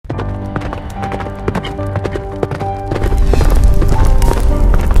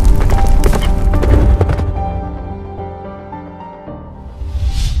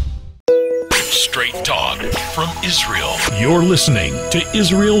from Israel. You're listening to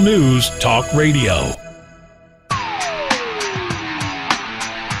Israel News Talk Radio.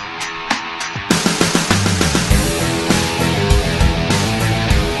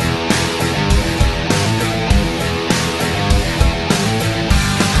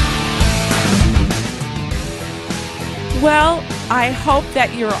 Well, I hope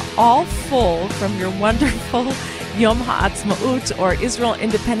that you're all full from your wonderful Yom HaAtzmaut or Israel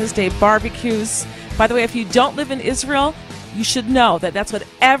Independence Day barbecues. By the way, if you don't live in Israel, you should know that that's what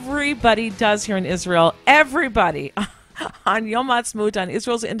everybody does here in Israel. Everybody. On Yom HaAtzmaut, on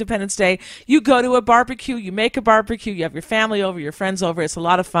Israel's Independence Day, you go to a barbecue, you make a barbecue, you have your family over, your friends over. It's a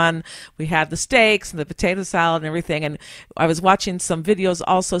lot of fun. We had the steaks and the potato salad and everything. And I was watching some videos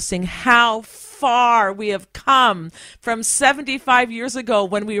also seeing how far we have come from 75 years ago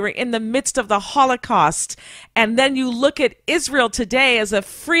when we were in the midst of the Holocaust. And then you look at Israel today as a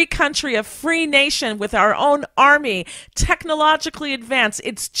free country, a free nation with our own army, technologically advanced.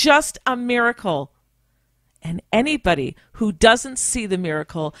 It's just a miracle. And anybody who doesn't see the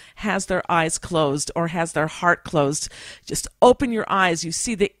miracle has their eyes closed or has their heart closed. Just open your eyes. You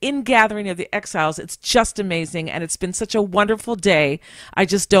see the ingathering of the exiles. It's just amazing. And it's been such a wonderful day. I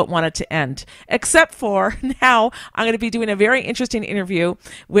just don't want it to end. Except for now, I'm going to be doing a very interesting interview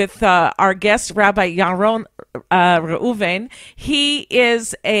with our guest, Rabbi Yaron Reuven. He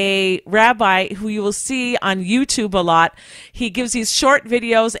is a rabbi who you will see on YouTube a lot. He gives these short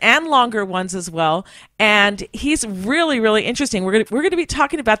videos and longer ones as well. And he's really, really interesting. We're going to be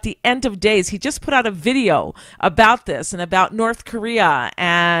talking about the end of days. He just put out a video about this and about North Korea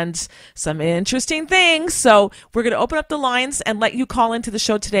and some interesting things. So we're going to open up the lines and let you call into the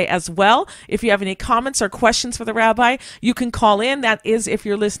show today as well. If you have any comments or questions for the rabbi, you can call in. That is if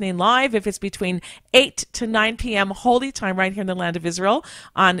you're listening live, if it's between 8 to 9 p.m. Holy Time right here in the land of Israel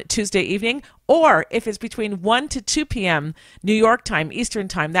on Tuesday evening, or if it's between 1 to 2 p.m. New York time, Eastern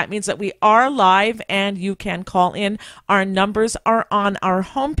time. That means that we are live and you can call in. Our numbers are on our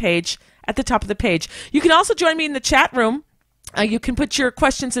homepage at the top of the page. You can also join me in the chat room. You can put your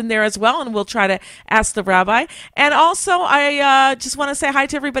questions in there as well, and we'll try to ask the rabbi. And also, I just want to say hi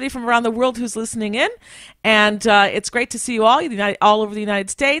to everybody from around the world who's listening in. And it's great to see you all, all over the United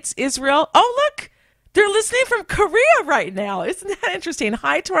States, Israel. Oh, look! They're listening from Korea right now. Isn't that interesting?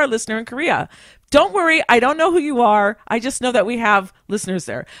 Hi to our listener in Korea. Don't worry, I don't know who you are. I just know that we have listeners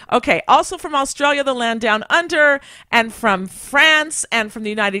there. Okay, also from Australia, the land down under, and from France, and from the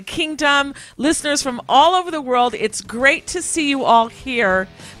United Kingdom, listeners from all over the world. It's great to see you all here.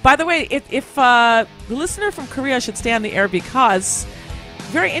 By the way, if the listener from Korea should stay on the air because,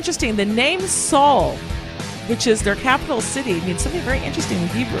 very interesting, the name Seoul, which is their capital city, means something very interesting in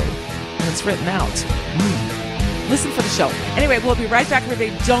Hebrew. And it's written out. Listen for the show. Anyway, we'll be right back,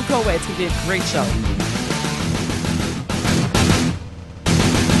 everybody. Don't go away. It's going to be a great show.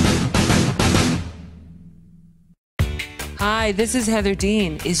 Hi, this is Heather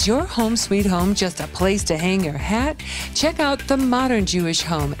Dean. Is your home sweet home just a place to hang your hat? Check out The Modern Jewish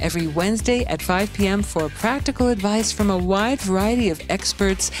Home every Wednesday at 5 p.m. for practical advice from a wide variety of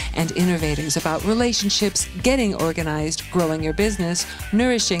experts and innovators about relationships, getting organized, growing your business,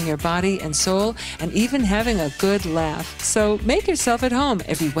 nourishing your body and soul, and even having a good laugh. So make yourself at home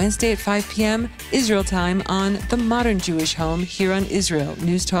every Wednesday at 5 p.m. Israel time on The Modern Jewish Home here on Israel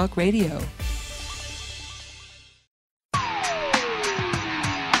News Talk Radio.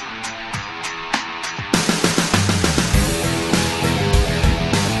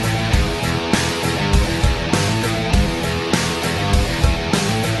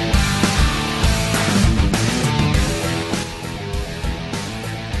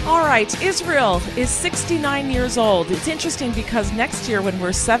 Right, Israel is 69 years old. It's interesting because next year when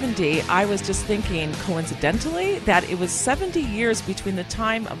we're 70, I was just thinking coincidentally that it was 70 years between the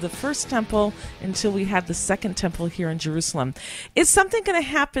time of the first temple until we had the second temple here in Jerusalem. Is something going to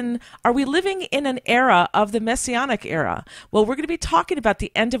happen? Are we living in an era of the Messianic era? Well, we're going to be talking about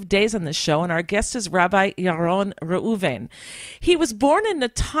the end of days on this show, and our guest is Rabbi Yaron Reuven. He was born in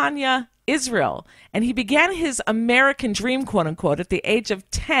Netanya, Israel, and he began his American dream, quote unquote, at the age of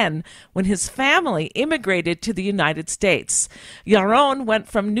 10 when his family immigrated to the United States. Yaron went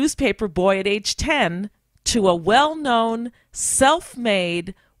from newspaper boy at age 10 to a well-known,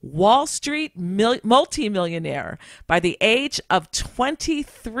 self-made Wall Street multimillionaire by the age of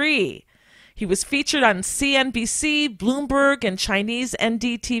 23. He was featured on CNBC, Bloomberg, and Chinese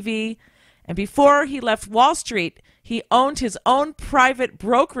NDTV. And before he left Wall Street, he owned his own private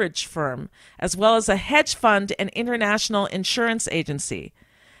brokerage firm, as well as a hedge fund and international insurance agency.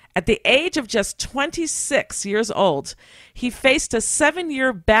 At the age of just 26 years old, he faced a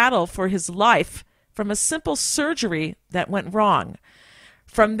 7-year battle for his life from a simple surgery that went wrong.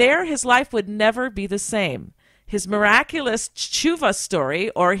 From there, his life would never be the same. His miraculous tshuva story,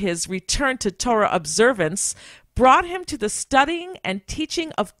 or his return to Torah observance, brought him to the studying and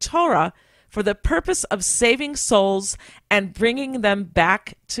teaching of Torah for the purpose of saving souls and bringing them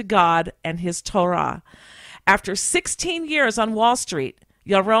back to God and his Torah. After 16 years on Wall Street,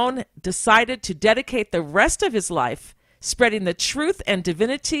 Yaron decided to dedicate the rest of his life spreading the truth and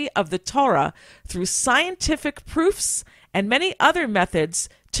divinity of the Torah through scientific proofs and many other methods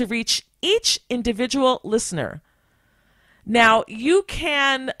to reach each individual listener. Now, you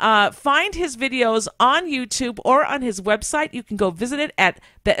can find his videos on YouTube or on his website. You can go visit it at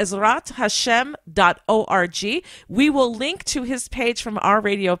be'ezrathashem.org. We will link to his page from our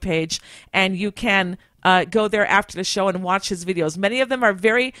radio page, and you can go there after the show and watch his videos. Many of them are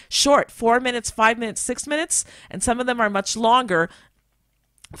very short, 4 minutes, 5 minutes, 6 minutes, and some of them are much longer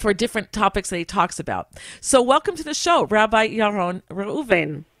for different topics that he talks about. So welcome to the show, Rabbi Yaron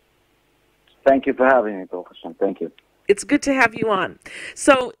Reuven. Thank you for having me, Baruch Hashem. Thank you. It's good to have you on.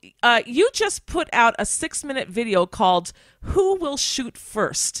 So you just put out a 6-minute video called "Who Will Shoot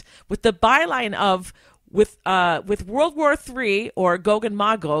First?" with the byline of with World War III, or Gog and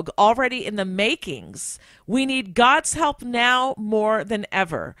Magog, already in the makings. We need God's help now more than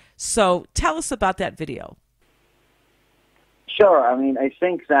ever. So tell us about that video. Sure. I mean, I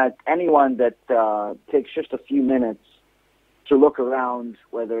think that anyone that takes just a few minutes to look around,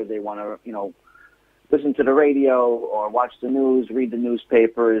 whether they want to, listen to the radio or watch the news, read the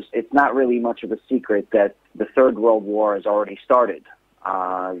newspapers, it's not really much of a secret that the Third World War has already started.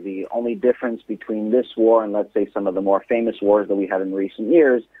 The only difference between this war and, let's say, some of the more famous wars that we had in recent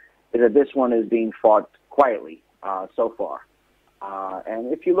years is that this one is being fought quietly so far.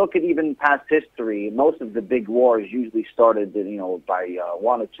 And if you look at even past history, most of the big wars usually started, by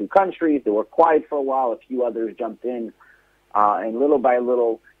one or two countries. They were quiet for a while. A few others jumped in. And little by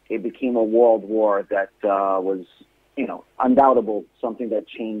little, it became a world war that was, undoubtable, something that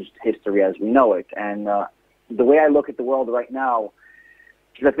changed history as we know it. And the way I look at the world right now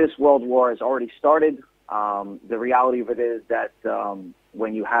is that this world war has already started. The reality of it is that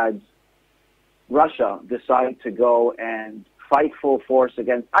when you had Russia decide to go and fight full force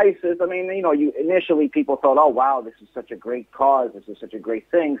against ISIS, initially people thought, oh, wow, this is such a great cause, this is such a great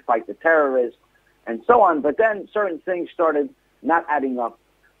thing, fight the terrorists, and so on. But then certain things started not adding up.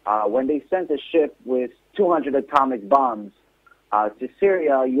 When they sent a ship with 200 atomic bombs to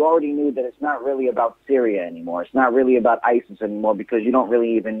Syria, you already knew that it's not really about Syria anymore. It's not really about ISIS anymore, because you don't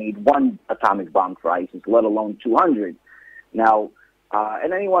really even need one atomic bomb for ISIS, let alone 200. Now,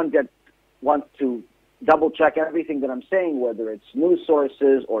 and anyone that wants to double-check everything that I'm saying, whether it's news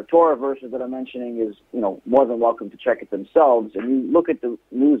sources or Torah verses that I'm mentioning, is more than welcome to check it themselves. And you look at the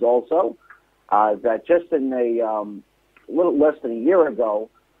news also, that just in a little less than a year ago,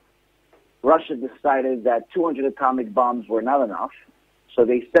 Russia decided that 200 atomic bombs were not enough, so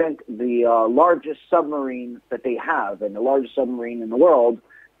they sent the largest submarine that they have, and the largest submarine in the world,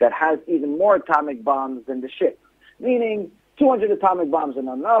 that has even more atomic bombs than the ship, meaning 200 atomic bombs are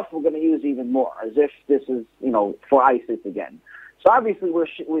not enough, we're going to use even more, as if this is, for ISIS again. So obviously we're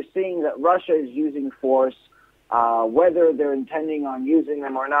seeing that Russia is using force. Whether they're intending on using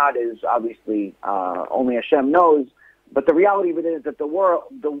them or not is obviously only Hashem knows. But the reality of it is that the war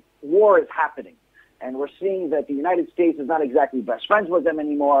is happening. And we're seeing that the United States is not exactly best friends with them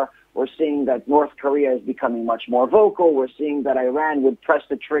anymore. We're seeing that North Korea is becoming much more vocal. We're seeing that Iran would press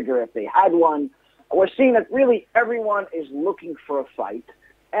the trigger if they had one. We're seeing that really everyone is looking for a fight.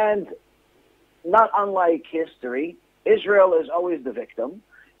 And not unlike history, Israel is always the victim.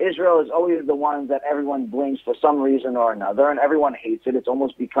 Israel is always the one that everyone blames for some reason or another, and everyone hates it. It's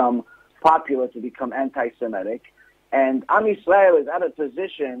almost become popular to become anti-Semitic. And Am Yisrael is at a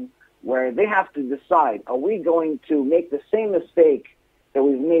position where they have to decide, are we going to make the same mistake that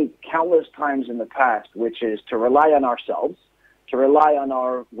we've made countless times in the past, which is to rely on ourselves, to rely on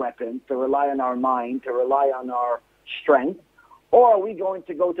our weapons, to rely on our mind, to rely on our strength, or are we going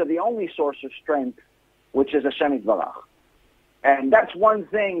to go to the only source of strength, which is Hashem Yitbarach? And that's one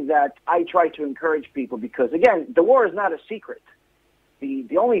thing that I try to encourage people, because, again, the war is not a secret.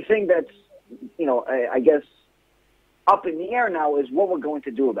 The only thing that's, I guess, up in the air now is what we're going to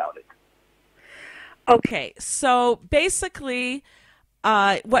do about it. Okay, so basically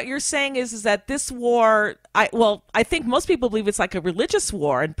what you're saying is that this war, I think most people believe it's like a religious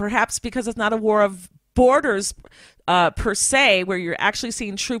war, and perhaps because it's not a war of borders per se, where you're actually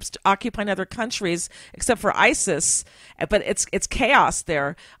seeing troops occupying other countries, except for ISIS, but it's chaos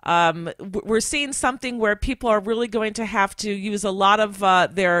there. We're seeing something where people are really going to have to use a lot of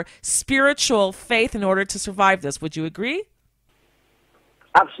their spiritual faith in order to survive this. Would you agree?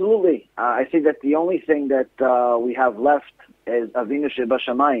 Absolutely. I think that the only thing that we have left is Avinu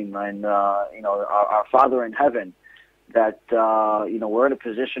Shebashamayim, and our Father in heaven. That we're in a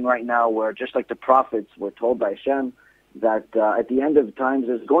position right now where, just like the prophets were told by Hashem, that at the end of times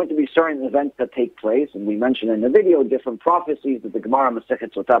there's going to be certain events that take place, and we mentioned in the video different prophecies that the Gemara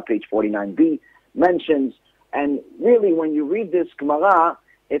Masechet Sotah, page 49b, mentions. And really, when you read this Gemara,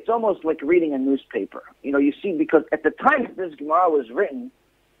 it's almost like reading a newspaper. You see, because at the time that this Gemara was written,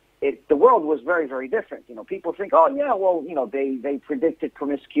 the world was very, very different. People think, they predicted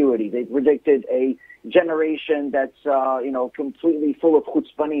promiscuity. They predicted a generation that's, completely full of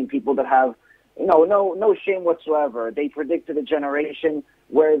chutzpanim, people that have, no shame whatsoever. They predicted a generation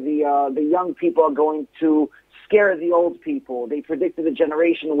where the young people are going to scare the old people. They predicted a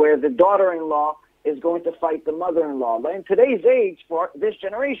generation where the daughter-in-law is going to fight the mother-in-law. In today's age, for this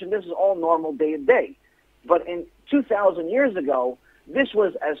generation, this is all normal day to day. But in 2,000 years ago, this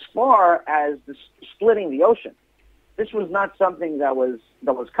was as far as splitting the ocean. This was not something that was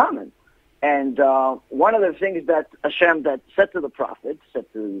common. And one of the things that Hashem that said to the prophets, said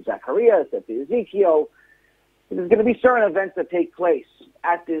to Zacharia, said to Ezekiel, there's going to be certain events that take place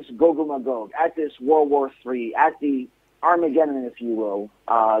at this Gog and Magog, at this World War III, at the Armageddon, if you will,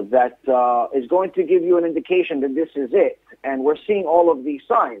 that is going to give you an indication that this is it. And we're seeing all of these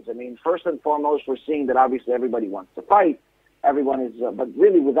signs. I mean, first and foremost, we're seeing that obviously everybody wants to fight. Everyone is, but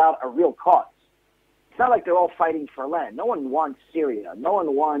really without a real cause. It's not like they're all fighting for land. No one wants Syria. No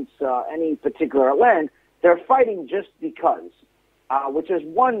one wants any particular land. They're fighting just because, which is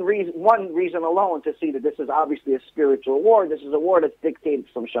one reason alone to see that this is obviously a spiritual war. This is a war that's dictated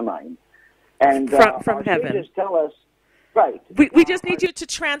from Shemayim. And from heaven. Sages tell us, right. We just need you to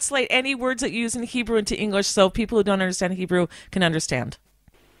translate any words that you use in Hebrew into English so people who don't understand Hebrew can understand.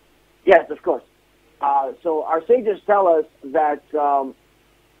 Yes, of course. So our sages tell us that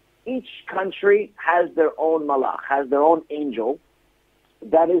each country has their own malach, has their own angel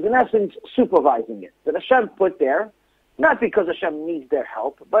that is in essence supervising it, that Hashem put there, not because Hashem needs their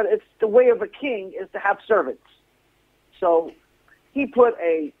help, but it's the way of a king is to have servants. So he put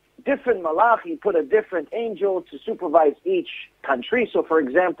a different malach, he put a different angel to supervise each country. So for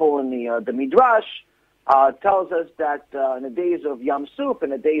example, in the Midrash, tells us that in the days of Yam Suf, in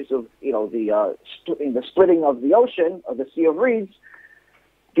the days of the splitting of the ocean, of the Sea of Reeds,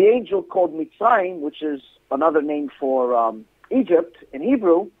 the angel called Mitzrayim, which is another name for Egypt in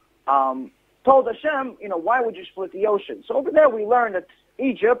Hebrew, told Hashem, why would you split the ocean? So over there we learn that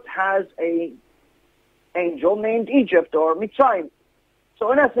Egypt has a angel named Egypt or Mitzrayim.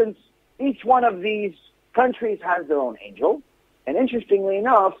 So in essence, each one of these countries has their own angel, and interestingly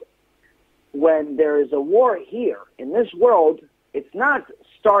enough, when there is a war here in this world, it's not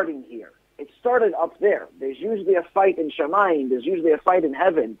starting here. It started up there. There's usually a fight in Shemayim. There's usually a fight in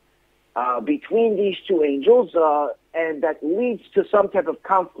heaven between these two angels, and that leads to some type of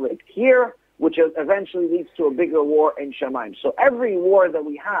conflict here, which eventually leads to a bigger war in Shemayim. So every war that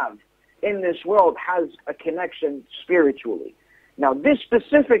we have in this world has a connection spiritually. Now, this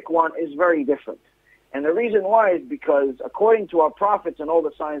specific one is very different. And the reason why is because, according to our prophets and all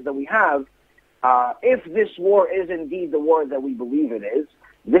the signs that we have, if this war is indeed the war that we believe it is,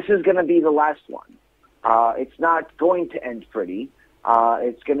 this is going to be the last one. It's not going to end pretty.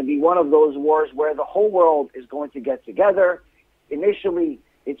 It's going to be one of those wars where the whole world is going to get together. Initially,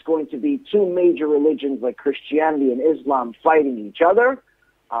 it's going to be two major religions like Christianity and Islam fighting each other.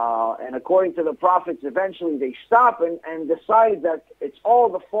 And according to the prophets, eventually they stop and decide that it's all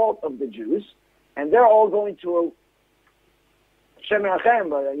the fault of the Jews, and they're all going to Hashem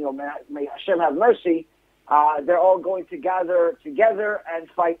may Hashem have mercy. They're all going to gather together and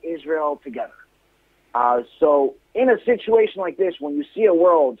fight Israel together. So in a situation like this, when you see a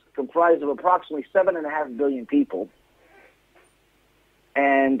world comprised of approximately 7.5 billion people,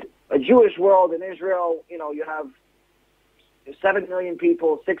 and a Jewish world in Israel, you have 7 million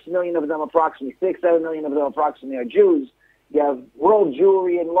people, 6 million of them approximately, 7 million of them approximately are Jews. You have world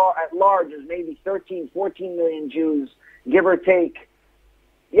Jewry at large is maybe 13, 14 million Jews, give or take.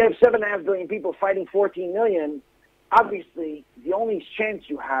 You have 7.5 billion people fighting 14 million. Obviously, the only chance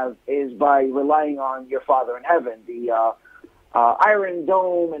you have is by relying on your Father in heaven. The Iron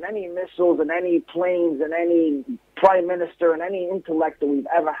Dome and any missiles and any planes and any prime minister and any intellect that we've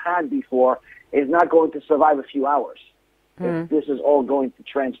ever had before is not going to survive a few hours. If this is all going to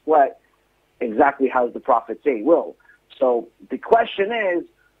transplant exactly how the prophets say will. So the question is,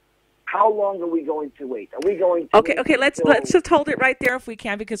 how long are we going to wait? Are we going to Okay, let's just hold it right there if we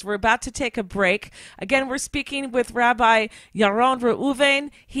can, because we're about to take a break. Again, we're speaking with Rabbi Yaron Reuven.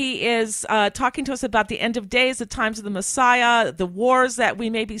 He is talking to us about the end of days, the times of the Messiah, the wars that we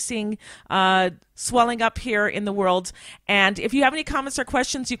may be seeing swelling up here in the world. And if you have any comments or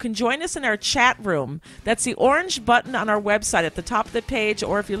questions, you can join us in our chat room. That's the orange button on our website at the top of the page,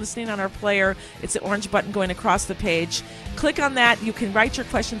 or if you're listening on our player, it's the orange button going across the page. Click on that. You can write your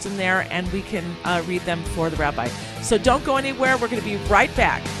questions in there, and we can read them for the rabbi. So don't go anywhere. We're going to be right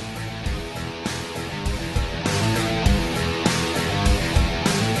back.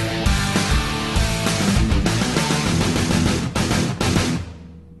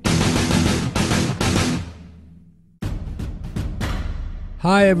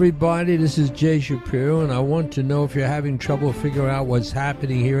 Hi everybody, this is Jay Shapiro, and I want to know if you're having trouble figuring out what's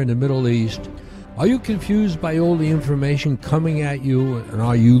happening here in the Middle East. Are you confused by all the information coming at you, and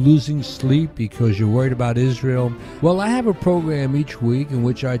are you losing sleep because you're worried about Israel? Well, I have a program each week in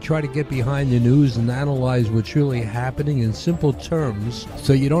which I try to get behind the news and analyze what's really happening in simple terms,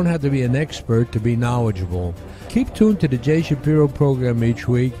 so you don't have to be an expert to be knowledgeable. Keep tuned to the Jay Shapiro program each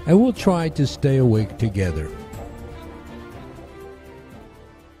week, and we'll try to stay awake together.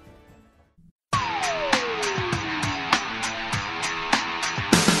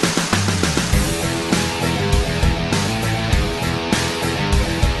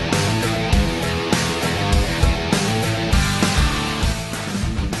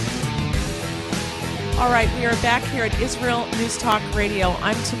 All right, we are back here at Israel News Talk Radio.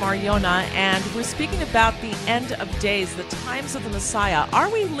 I'm Tamar Yonah, and we're speaking about the end of days, the times of the Messiah. Are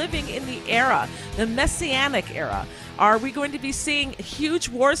we living in the era, the Messianic era? Are we going to be seeing huge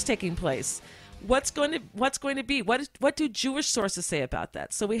wars taking place? What's going to be? What do Jewish sources say about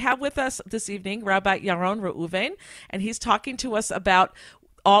that? So we have with us this evening Rabbi Yaron Reuven, and he's talking to us about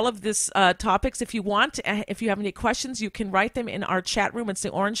all of this topics. If you want, if you have any questions, you can write them in our chat room. It's the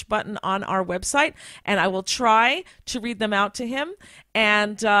orange button on our website, and I will try to read them out to him.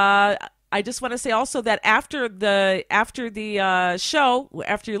 And I just want to say also that after the show,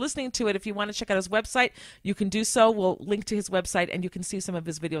 after you're listening to it, if you want to check out his website, you can do so. We'll link to his website, and you can see some of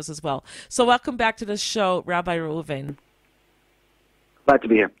his videos as well. So welcome back to the show, Rabbi Reuven. Glad to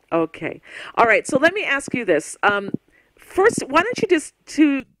be here. Okay. All right. So let me ask you this. First, why don't you just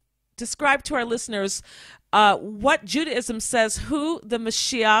describe to our listeners what Judaism says, who the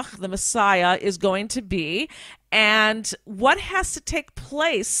MaShiach, the Messiah, is going to be, and what has to take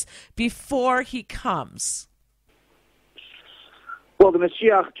place before he comes? Well, the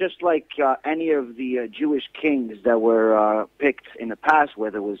MaShiach, just like any of the Jewish kings that were picked in the past,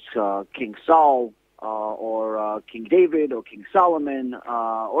 whether it was King Saul or King David or King Solomon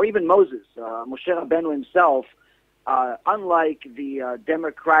or even Moses, Moshe Rabbeinu himself, unlike the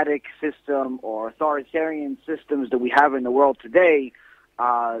democratic system or authoritarian systems that we have in the world today,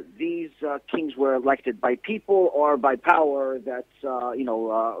 these kings were elected by people or by power that's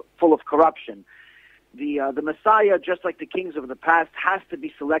full of corruption. The Messiah, just like the kings of the past, has to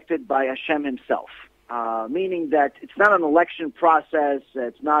be selected by Hashem himself, meaning that it's not an election process,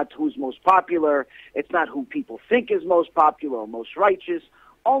 it's not who's most popular, it's not who people think is most popular or most righteous.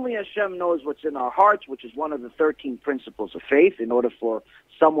 Only Hashem knows what's in our hearts, which is one of the 13 principles of faith. In order for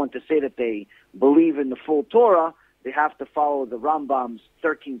someone to say that they believe in the full Torah, they have to follow the Rambam's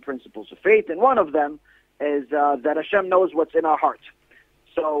 13 principles of faith, and one of them is that Hashem knows what's in our hearts.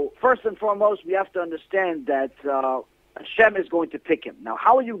 So first and foremost, we have to understand that Hashem is going to pick him. Now,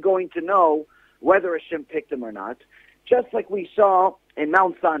 how are you going to know whether Hashem picked him or not? Just like we saw in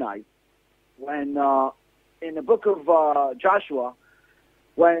Mount Sinai, when in the book of Joshua,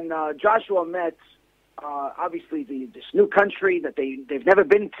 when Joshua met, obviously, this new country that they've never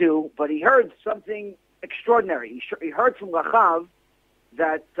been to, but he heard something extraordinary. He heard from Rachav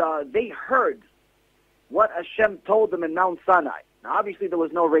that they heard what Hashem told them in Mount Sinai. Now, obviously, there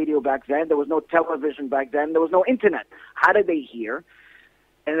was no radio back then. There was no television back then. There was no internet. How did they hear?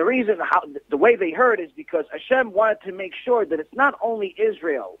 And the reason, the way they heard is because Hashem wanted to make sure that it's not only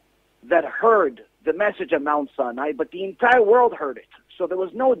Israel that heard the message of Mount Sinai, but the entire world heard it. So there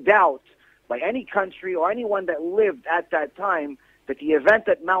was no doubt by any country or anyone that lived at that time that the event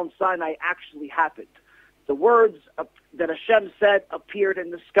at Mount Sinai actually happened. The words that Hashem said appeared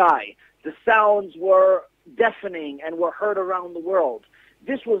in the sky. The sounds were deafening and were heard around the world.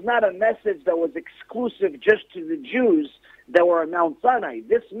 This was not a message that was exclusive just to the Jews that were on Mount Sinai.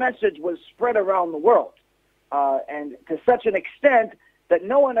 This message was spread around the world, and to such an extent that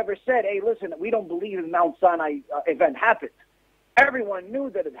no one ever said, hey, listen, we don't believe the Mount Sinai event happened. everyone knew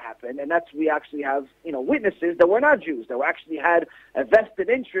that it happened, and we actually have, witnesses that were not Jews, that actually had a vested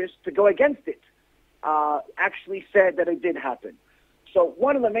interest to go against it, actually said that it did happen. So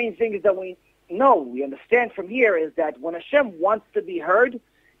one of the main things that we understand from here is that when Hashem wants to be heard,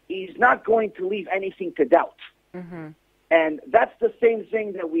 he's not going to leave anything to doubt. Mm-hmm. And that's the same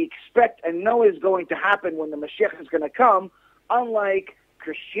thing that we expect and know is going to happen when the Mashiach is going to come, unlike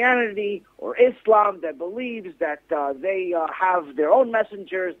Christianity or Islam that believes that they have their own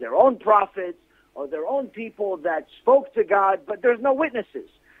messengers, their own prophets, or their own people that spoke to God, but there's no witnesses.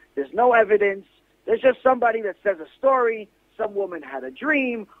 There's no evidence. There's just somebody that says a story. Some woman had a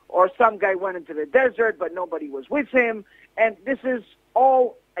dream, or some guy went into the desert, but nobody was with him. And this is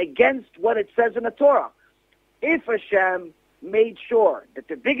all against what it says in the Torah. If Hashem made sure that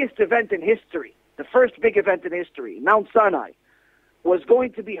the biggest event in history, the first big event in history, Mount Sinai, was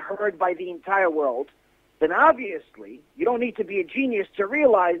going to be heard by the entire world, then obviously you don't need to be a genius to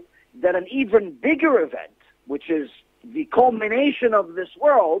realize that an even bigger event, which is the culmination of this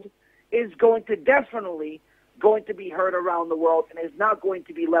world, is going to be heard around the world and is not going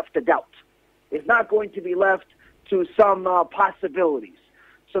to be left to doubt. It's not going to be left to some possibilities.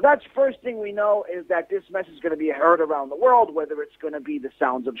 So that's first thing we know is that this message is going to be heard around the world, whether it's going to be the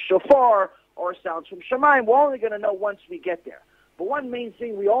sounds of shofar or sounds from Shemayim. We're only going to know once we get there. But one main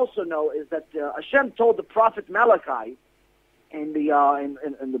thing we also know is that Hashem told the prophet Malachi in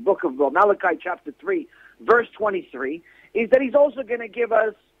the book of Malachi chapter 3, verse 23, is that he's also going to give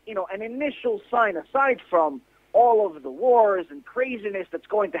us, an initial sign aside from all of the wars and craziness that's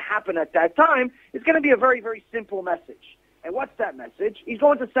going to happen at that time. It's going to be a very, very simple message. And what's that message? He's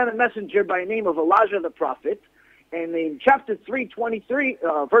going to send a messenger by the name of Elijah the prophet. And in chapter 3,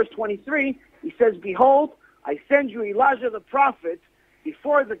 verse 23, he says, "Behold, I send you Elijah the prophet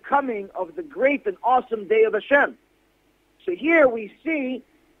before the coming of the great and awesome day of Hashem." So here we see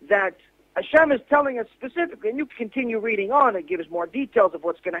that Hashem is telling us specifically, and you can continue reading on, it gives more details of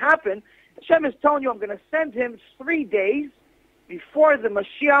what's going to happen. Hashem is telling you, I'm going to send him 3 days before the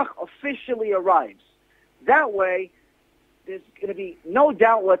Mashiach officially arrives. That way, there's going to be no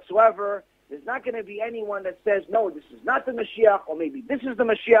doubt whatsoever. There's not going to be anyone that says, no, this is not the Mashiach, or maybe this is the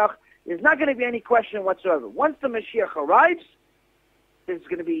Mashiach. There's not going to be any question whatsoever. Once the Mashiach arrives, there's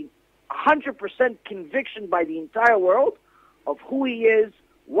going to be 100% conviction by the entire world of who he is,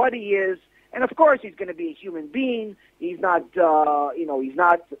 what he is, and of course he's going to be a human being. He's not, he's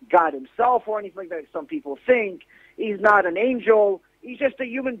not God himself or anything like that. Some people think he's not an angel. He's just a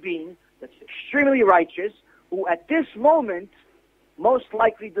human being that's extremely righteous, who at this moment most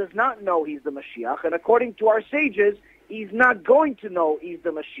likely does not know he's the Mashiach. And according to our sages, he's not going to know he's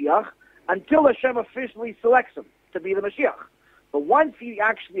the Mashiach until Hashem officially selects him to be the Mashiach. But once he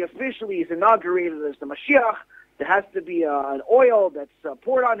actually officially is inaugurated as the Mashiach, there has to be an oil that's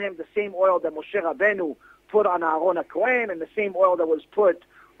poured on him, the same oil that Moshe Rabbeinu put on Aaron HaKohen, and the same oil that was put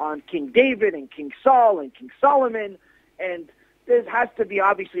on King David and King Saul and King Solomon. And there has to be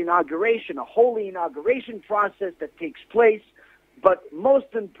obviously inauguration, a holy inauguration process that takes place. But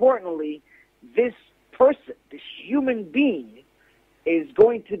most importantly, this person, this human being, is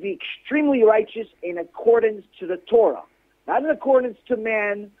going to be extremely righteous in accordance to the Torah. Not in accordance to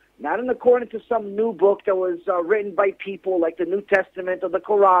man, not in accordance to some new book that was written by people like the New Testament or the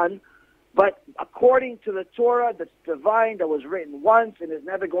Quran, but according to the Torah that's divine, that was written once and is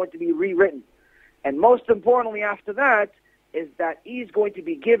never going to be rewritten. And most importantly after that is that he's going to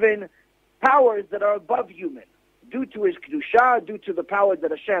be given powers that are above human. Due to his Kedusha, due to the power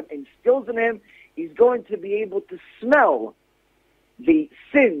that Hashem instills in him, he's going to be able to smell the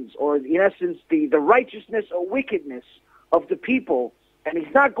sins, or in essence, the righteousness or wickedness of the people. And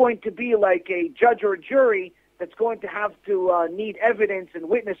he's not going to be like a judge or a jury that's going to have to need evidence and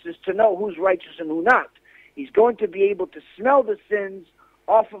witnesses to know who's righteous and who not. He's going to be able to smell the sins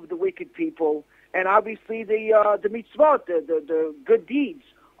off of the wicked people, and obviously the mitzvot, the good deeds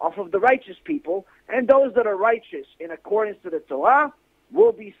off of the righteous people. And those that are righteous in accordance to the Torah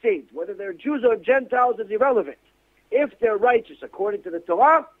will be saved. Whether they're Jews or Gentiles is irrelevant. If they're righteous according to the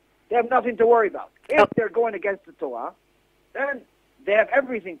Torah, they have nothing to worry about. If they're going against the Torah, then they have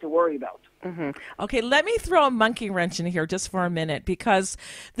everything to worry about. Mm-hmm. Okay, let me throw a monkey wrench in here just for a minute, because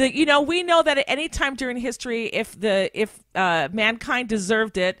we know that at any time during history, if mankind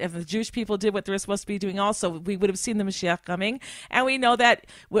deserved it, if the Jewish people did what they were supposed to be doing, also we would have seen the Mashiach coming. And we know that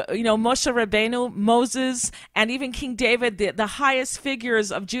Moshe Rabbeinu, Moses, and even King David, the highest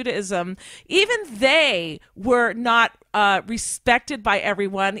figures of Judaism, even they were not respected by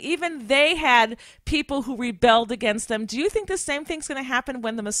everyone. Even they had people who rebelled against them. Do you think the same thing's going to happen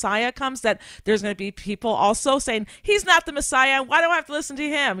when the Messiah comes? That that there's going to be people also saying he's not the Messiah. Why do I have to listen to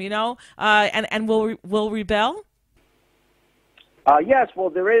him? And will rebel. Yes, well,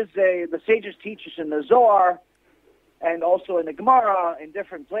 there is the sages teach us in the Zohar and also in the Gemara in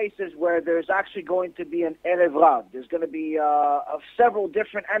different places where there's actually going to be an Erev Rav. There's going to be several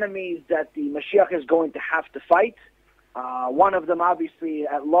different enemies that the Mashiach is going to have to fight. One of them, obviously,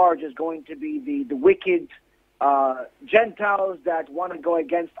 at large is going to be the wicked Gentiles that want to go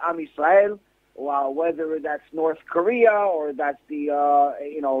against Am Yisrael, whether that's North Korea or that's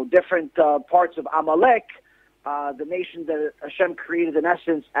the different parts of Amalek, the nation that Hashem created in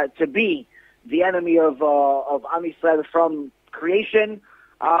essence to be the enemy of Am Yisrael from creation,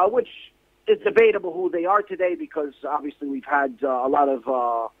 which is debatable who they are today because obviously we've had a lot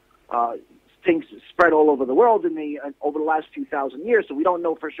of things spread all over the world over the last few thousand years, so we don't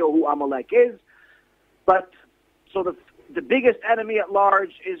know for sure who Amalek is. But so the biggest enemy at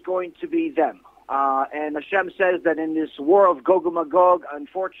large is going to be them. And Hashem says that in this war of Gog and Magog,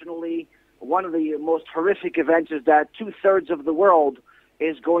 unfortunately, one of the most horrific events is that 2/3 of the world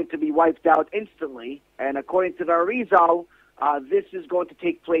is going to be wiped out instantly. And according to the Arizal, this is going to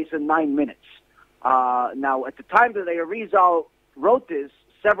take place in 9 minutes. Now, at the time that the Arizal wrote this,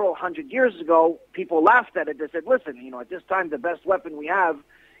 several hundred years ago, people laughed at it. They said, listen, at this time, the best weapon we have,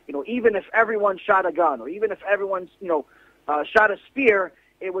 even if everyone shot a gun or even if everyone, shot a spear,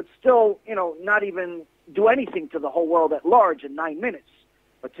 it would still, not even do anything to the whole world at large in 9 minutes.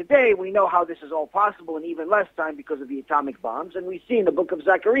 But today, we know how this is all possible in even less time because of the atomic bombs. And we see in the book of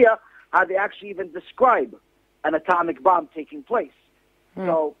Zacharia how they actually even describe an atomic bomb taking place.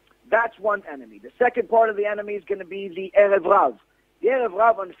 So that's one enemy. The second part of the enemy is going to be the Erev Rav. The Erev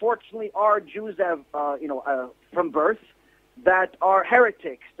Rav, unfortunately, are Jews that from birth that are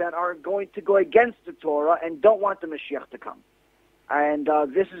heretics, that are going to go against the Torah and don't want the Mashiach to come. And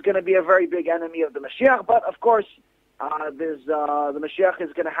this is going to be a very big enemy of the Mashiach. But, of course, the Mashiach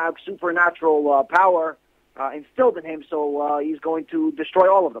is going to have supernatural power instilled in him, so he's going to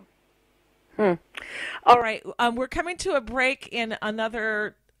destroy all of them. All right. We're coming to a break in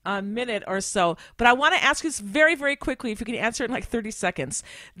another minute or so, but I want to ask you this very, very quickly, if you can answer in like 30 seconds.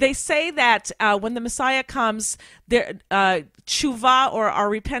 They say that when the Messiah comes, tshuva or our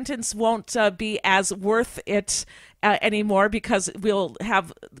repentance won't be as worth it anymore because we'll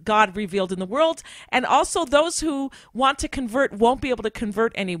have God revealed in the world, and also those who want to convert won't be able to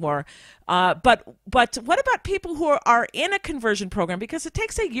convert anymore. But what about people who are in a conversion program? Because it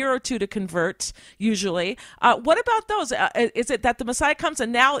takes a year or two to convert usually. What about those? Is it that the Messiah comes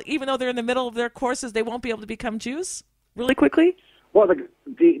and now, even though they're in the middle of their courses, they won't be able to become Jews? Really quickly? Well,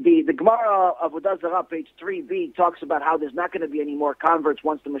 the Gemara of Avodah Zarah, page 3b, talks about how there's not going to be any more converts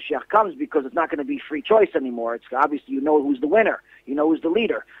once the Mashiach comes because it's not going to be free choice anymore. It's obviously who's the winner, who's the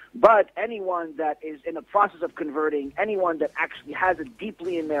leader. But anyone that is in the process of converting, anyone that actually has it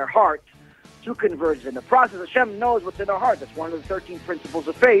deeply in their heart to convert in the process, Hashem knows what's in our heart. That's one of the 13 principles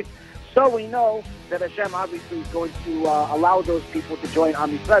of faith. So we know that Hashem obviously is going to allow those people to join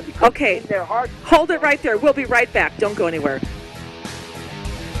Am Yisrael because in their heart. Hold it right there. We'll be right back. Don't go anywhere.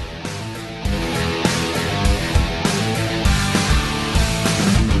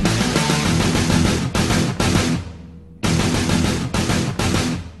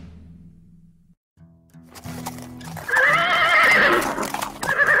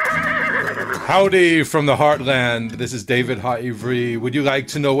 Howdy from the heartland. This is David Ha'ivri. Would you like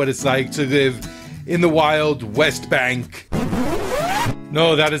to know what it's like to live in the wild West Bank?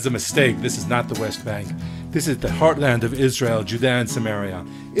 No, that is a mistake. This is not the West Bank. This is the heartland of Israel, Judea and Samaria.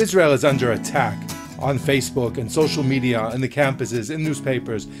 Israel is under attack on Facebook and social media and the campuses and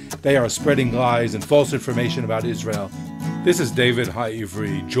newspapers. They are spreading lies and false information about Israel. This is David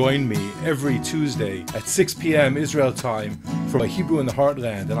Ha'ivri. Join me every Tuesday at 6 p.m. Israel time from a Hebrew in the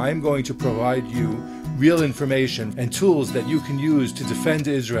Heartland, and I am going to provide you real information and tools that you can use to defend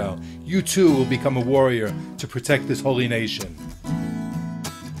Israel. You too will become a warrior to protect this holy nation.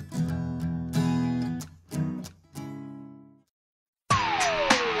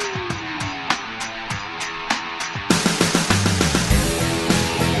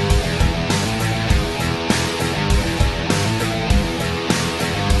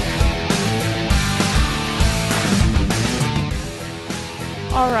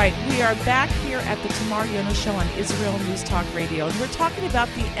 All right, we are back here at the Tamar Yonah Show on Israel News Talk Radio, and we're talking about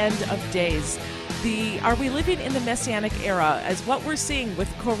the end of days. Are we living in the Messianic era, as what we're seeing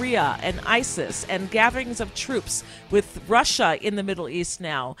with Korea and ISIS and gatherings of troops with Russia in the Middle East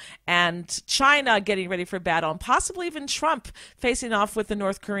now, and China getting ready for battle, and possibly even Trump facing off with the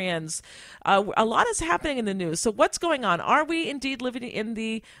North Koreans? A lot is happening in the news. So what's going on? Are we indeed living in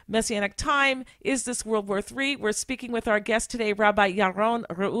the Messianic time? Is this World War III? We're speaking with our guest today, Rabbi Yaron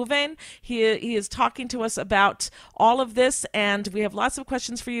Reuven. He is talking to us about all of this, and we have lots of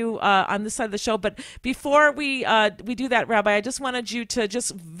questions for you on this side of the show. But before we do that, Rabbi, I just wanted you to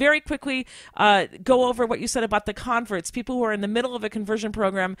just very quickly go over what you said about the converts, people who are in the middle of a conversion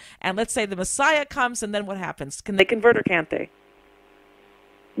program, and let's say the Messiah comes, and then what happens? Can they convert or can't they?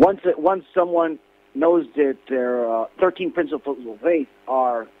 Once someone knows that their 13 principles of faith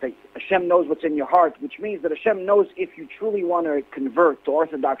are that Hashem knows what's in your heart, which means that Hashem knows if you truly want to convert to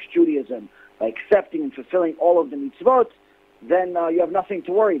Orthodox Judaism by accepting and fulfilling all of the mitzvot, then you have nothing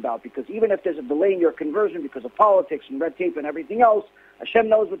to worry about, because even if there's a delay in your conversion because of politics and red tape and everything else, Hashem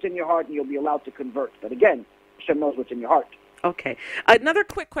knows what's in your heart and you'll be allowed to convert. But again, Hashem knows what's in your heart. Okay. Another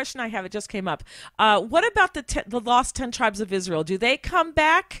quick question I have, it just came up. What about the lost 10 tribes of Israel? Do they come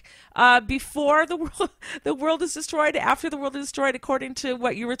back before the world is destroyed, after the world is destroyed, according to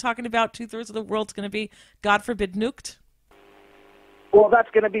what you were talking about? 2/3 of the world's going to be, God forbid, nuked? Well, that's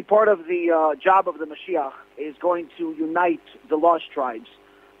going to be part of the job of the MaShiach, is going to unite the lost tribes.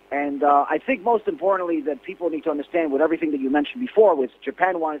 And I think most importantly that people need to understand with everything that you mentioned before, with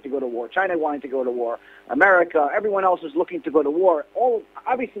Japan wanting to go to war, China wanting to go to war, America, everyone else is looking to go to war.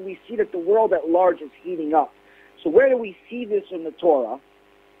 Obviously, we see that the world at large is heating up. So where do we see this in the Torah?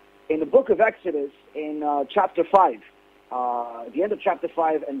 In the book of Exodus, in chapter 5, at the end of chapter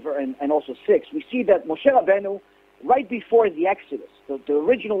 5 and also 6, we see that Moshe Rabbeinu, right before the Exodus, the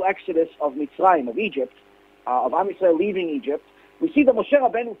original Exodus of Mitzrayim, of Egypt, of Am Yisrael leaving Egypt, we see that Moshe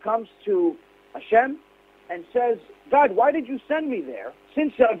Rabbeinu comes to Hashem and says, God, why did you send me there?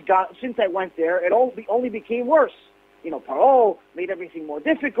 Since I went there, it only became worse. Paro made everything more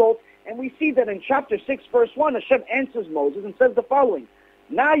difficult. And we see that in chapter 6, verse 1, Hashem answers Moses and says the following: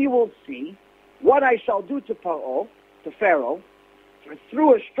 now you will see what I shall do to Paro, to Pharaoh. For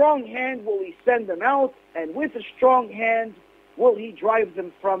through a strong hand will he send them out, and with a strong hand will he drive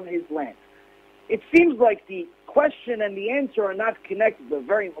them from his land. It seems like the question and the answer are not connected,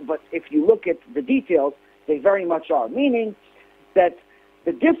 but if you look at the details, they very much are. Meaning that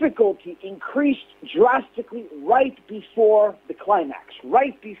the difficulty increased drastically right before the climax,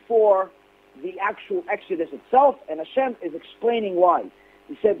 right before the actual Exodus itself, and Hashem is explaining why.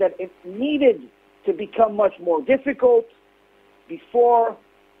 He said that it needed to become much more difficult before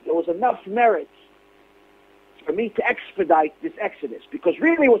there was enough merit for me to expedite this Exodus, because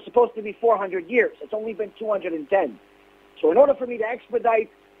really it was supposed to be 400 years. It's only been 210. So in order for me to expedite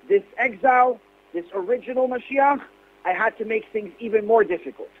this exile, this original Mashiach, I had to make things even more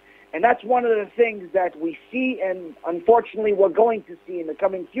difficult. And that's one of the things that we see, and unfortunately we're going to see in the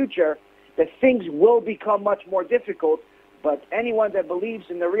coming future, that things will become much more difficult, but anyone that believes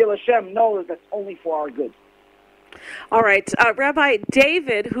in the real Hashem knows that's only for our good. All right. Rabbi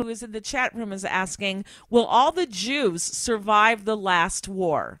David, who is in the chat room, is asking, will all the Jews survive the last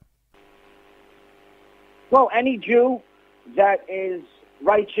war? Well, any Jew that is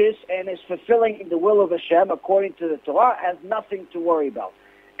righteous and is fulfilling the will of Hashem according to the Torah has nothing to worry about.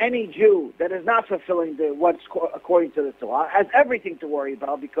 Any Jew that is not fulfilling what's according to the Torah has everything to worry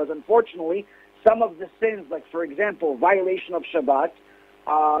about, because unfortunately some of the sins, like for example violation of Shabbat,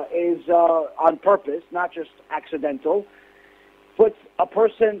 is on purpose, not just accidental, puts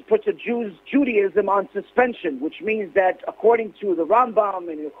a Judaism on suspension, which means that according to the Rambam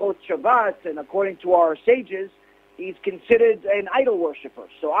and Hilchot Shabbat and according to our sages, he's considered an idol worshiper.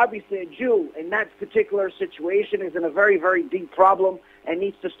 So obviously a Jew in that particular situation is in a very, very deep problem and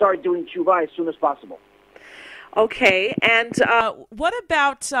needs to start doing tshuva as soon as possible. Okay, and what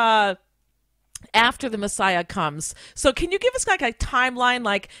about after the Messiah comes? So can you give us like a timeline?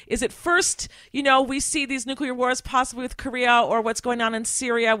 Like, is it first, we see these nuclear wars possibly with Korea, or what's going on in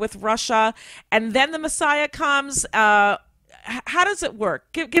Syria with Russia, and then the Messiah comes? How does it work?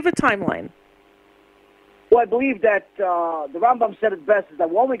 Give a timeline. Well, I believe that the Rambam said it best, is that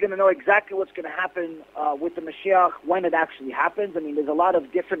we're only going to know exactly what's going to happen with the Mashiach when it actually happens. I mean, there's a lot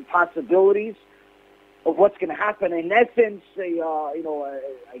of different possibilities of what's going to happen. In essence,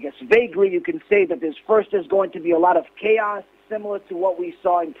 I guess vaguely you can say that there's going to be a lot of chaos, similar to what we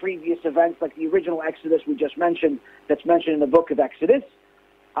saw in previous events, like the original Exodus we just mentioned, that's mentioned in the book of Exodus.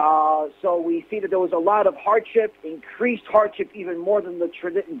 So we see that there was a lot of hardship, increased hardship, even more than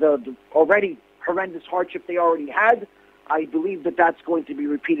the already horrendous hardship they already had. I believe that that's going to be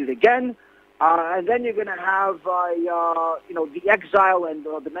repeated again. And then you're going to have, the exile and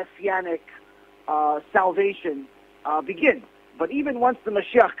the messianic salvation begin. But even once the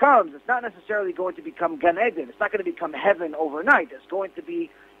Mashiach comes, it's not necessarily going to become Gan Eden. It's not going to become heaven overnight. It's going to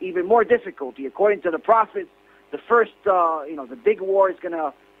be even more difficulty. According to the prophets, the first, the big war is going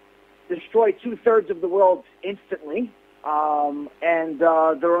to destroy 2/3 of the world instantly. And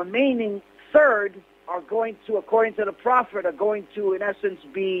the remaining third are going to, according to the prophet, are going to, in essence,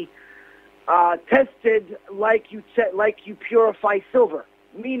 be tested like you purify silver,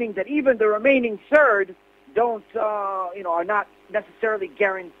 meaning that even the remaining third are not necessarily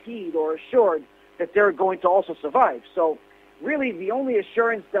guaranteed or assured that they're going to also survive. So really the only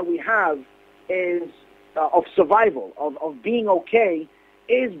assurance that we have is of survival, of being okay,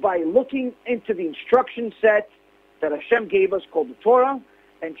 is by looking into the instruction set that Hashem gave us called the Torah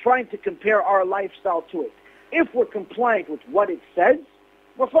and trying to compare our lifestyle to it. If we're compliant with what it says,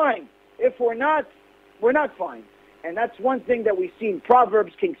 we're fine. If we're not fine. And that's one thing that we see in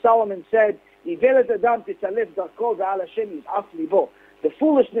Proverbs. King Solomon said, the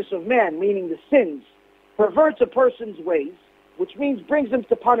foolishness of man, meaning the sins, perverts a person's ways, which means brings him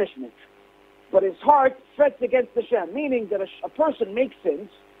to punishment. But his heart frets against Hashem, meaning that a person makes sins,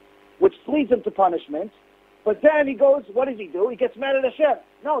 which leads him to punishment, but then he goes, what does he do? He gets mad at Hashem.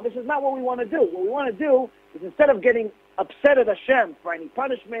 No, this is not what we want to do. What we want to do is, instead of getting upset at Hashem for any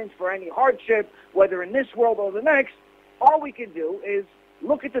punishment, for any hardship, whether in this world or the next, all we can do is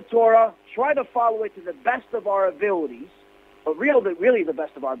look at the Torah, try to follow it to the best of our abilities, but really the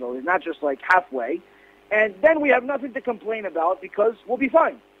best of our abilities, not just like halfway, and then we have nothing to complain about because we'll be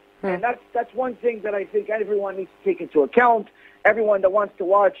fine. And that's one thing that I think everyone needs to take into account. Everyone that wants to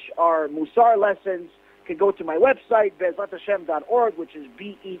watch our Musar lessons can go to my website, be'ezrathashem.org, which is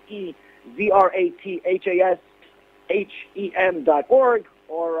BEEZRATHASHEM.org,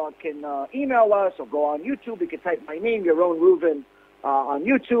 or can email us or go on YouTube. You can type my name, Yaron Reuven, on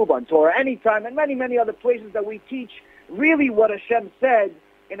YouTube, on Torah Anytime, and many, many other places that we teach really what Hashem said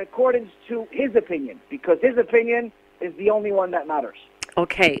in accordance to His opinion, because His opinion is the only one that matters.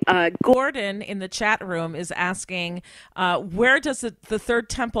 Okay. Gordon in the chat room is asking, where does the third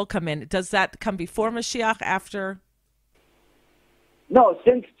temple come in? Does that come before Mashiach, after? No,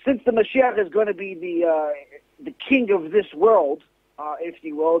 since the Mashiach is going to be the king of this world, if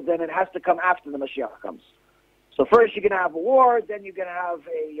you will, then it has to come after the Mashiach comes. So first you're going to have a war, then you're going to have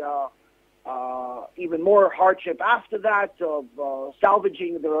even more hardship after that of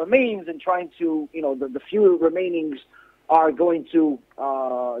salvaging the remains and trying to, the few remainings are going to,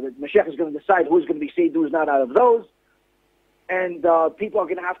 the Mashiach is going to decide who's going to be saved, who's not out of those. And people are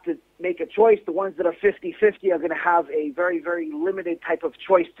going to have to make a choice. The ones that are 50-50 are going to have a very, very limited type of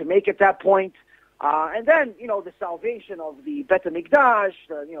choice to make at that point. And then, the salvation of the Bet HaMikdash,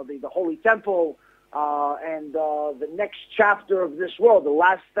 the Holy Temple, and the next chapter of this world, the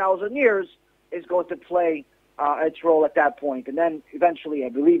last 1,000 years, is going to play its role at that point. And then eventually, I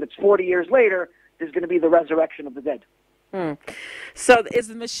believe it's 40 years later, there's going to be the resurrection of the dead. So is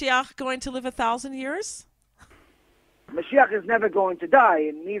the Mashiach going to live 1,000 years? Mashiach is never going to die,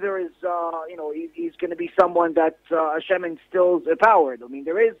 and neither is, he's going to be someone that Hashem instills empowered. I mean,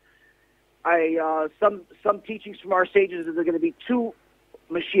 there is some teachings from our sages that there are going to be two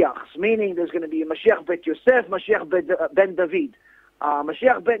Mashiachs, meaning there's going to be a Mashiach bet Yosef, Mashiach ben David.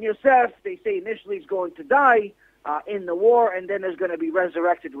 Mashiach ben Yosef, they say initially is going to die in the war, and then is going to be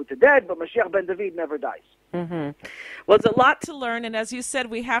resurrected with the dead, but Mashiach ben David never dies. Mm-hmm. Well, it's a lot to learn, and as you said,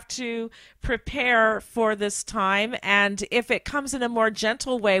 we have to prepare for this time, and if it comes in a more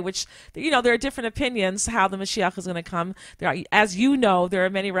gentle way, which, there are different opinions how the Mashiach is going to come. As you know, there are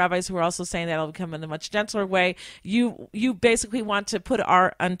many rabbis who are also saying that it'll come in a much gentler way. You basically want to put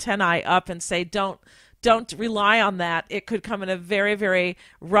our antennae up and say, don't rely on that. It could come in a very, very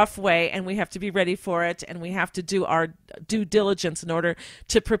rough way, and we have to be ready for it, and we have to do our due diligence in order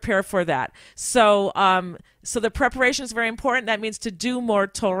to prepare for that. So the preparation is very important. That means to do more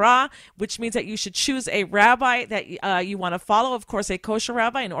Torah, which means that you should choose a rabbi that you want to follow, of course, a kosher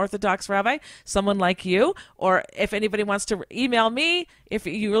rabbi, an Orthodox rabbi, someone like you. Or if anybody wants to email me, if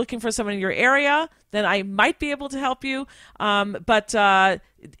you're looking for someone in your area, then I might be able to help you. But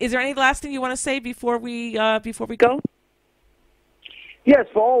is there any last thing you want to say before we go? Yes,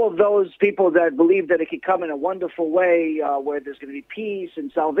 for all of those people that believe that it could come in a wonderful way where there's going to be peace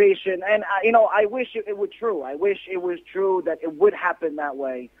and salvation. And, I wish it were true. I wish it was true that it would happen that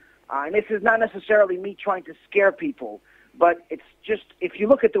way. And this is not necessarily me trying to scare people, but it's just, if you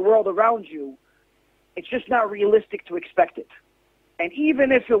look at the world around you, it's just not realistic to expect it. And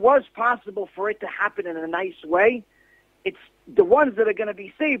even if it was possible for it to happen in a nice way, it's the ones that are going to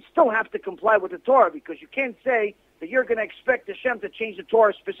be saved still have to comply with the Torah, because you can't say that you're going to expect Hashem to change the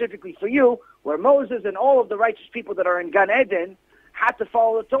Torah specifically for you, where Moses and all of the righteous people that are in Gan Eden had to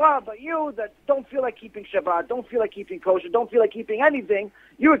follow the Torah, but you that don't feel like keeping Shabbat, don't feel like keeping kosher, don't feel like keeping anything,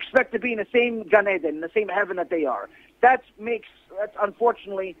 you expect to be in the same Gan Eden, in the same heaven that they are. That's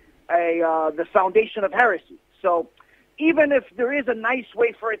unfortunately the foundation of heresy. So even if there is a nice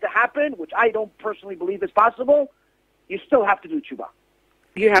way for it to happen, which I don't personally believe is possible, you still have to do tshuva.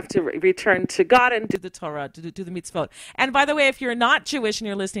 You have to return to God and do the Torah, do the mitzvot. And by the way, if you're not Jewish and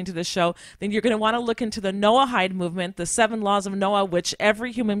you're listening to this show, then you're going to want to look into the Noahide movement, the 7 laws of Noah, which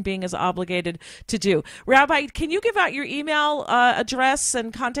every human being is obligated to do. Rabbi, can you give out your email address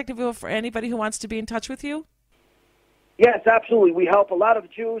and contact info for anybody who wants to be in touch with you? Yes, absolutely. We help a lot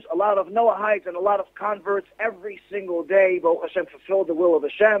of Jews, a lot of Noahides, and a lot of converts every single day. Baruch Hashem, fulfill the will of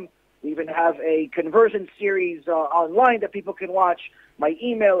Hashem. We even have a conversion series online that people can watch. My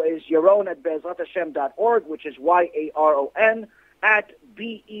email is yaron@be'ezrathashem.org, which is YARON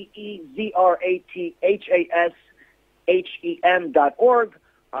 @BEEZRATHASHEM.org.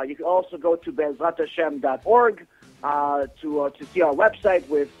 You can also go to be'ezrathashem.org to see our website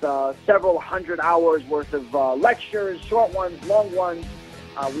with several hundred hours worth of lectures, short ones, long ones.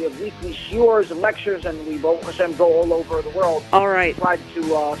 We have weekly shiurs and lectures, and we, Baruch Hashem, go all over the world. All right. Try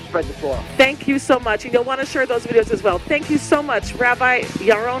to spread the Torah. Thank you so much. And you'll want to share those videos as well. Thank you so much, Rabbi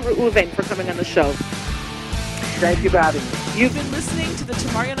Yaron Reuven, for coming on the show. Thank you for having me. You've been listening to the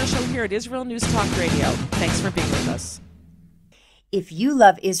Tamar Yonah Show here at Israel News Talk Radio. Thanks for being with us. If you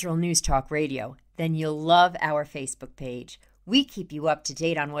love Israel News Talk Radio, then you'll love our Facebook page. We keep you up to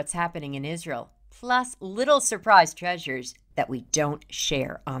date on what's happening in Israel, plus little surprise treasures that we don't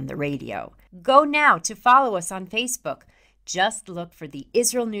share on the radio. Go now to follow us on Facebook. Just look for the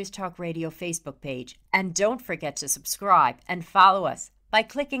Israel News Talk Radio Facebook page, and don't forget to subscribe and follow us by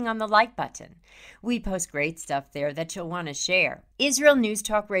clicking on the like button. We post great stuff there that you'll want to share. Israel News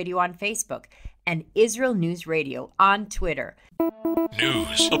Talk Radio on Facebook and Israel News Radio on Twitter.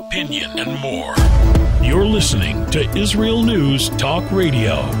 News, opinion, and more. You're listening to Israel News Talk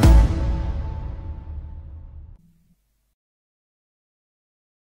Radio.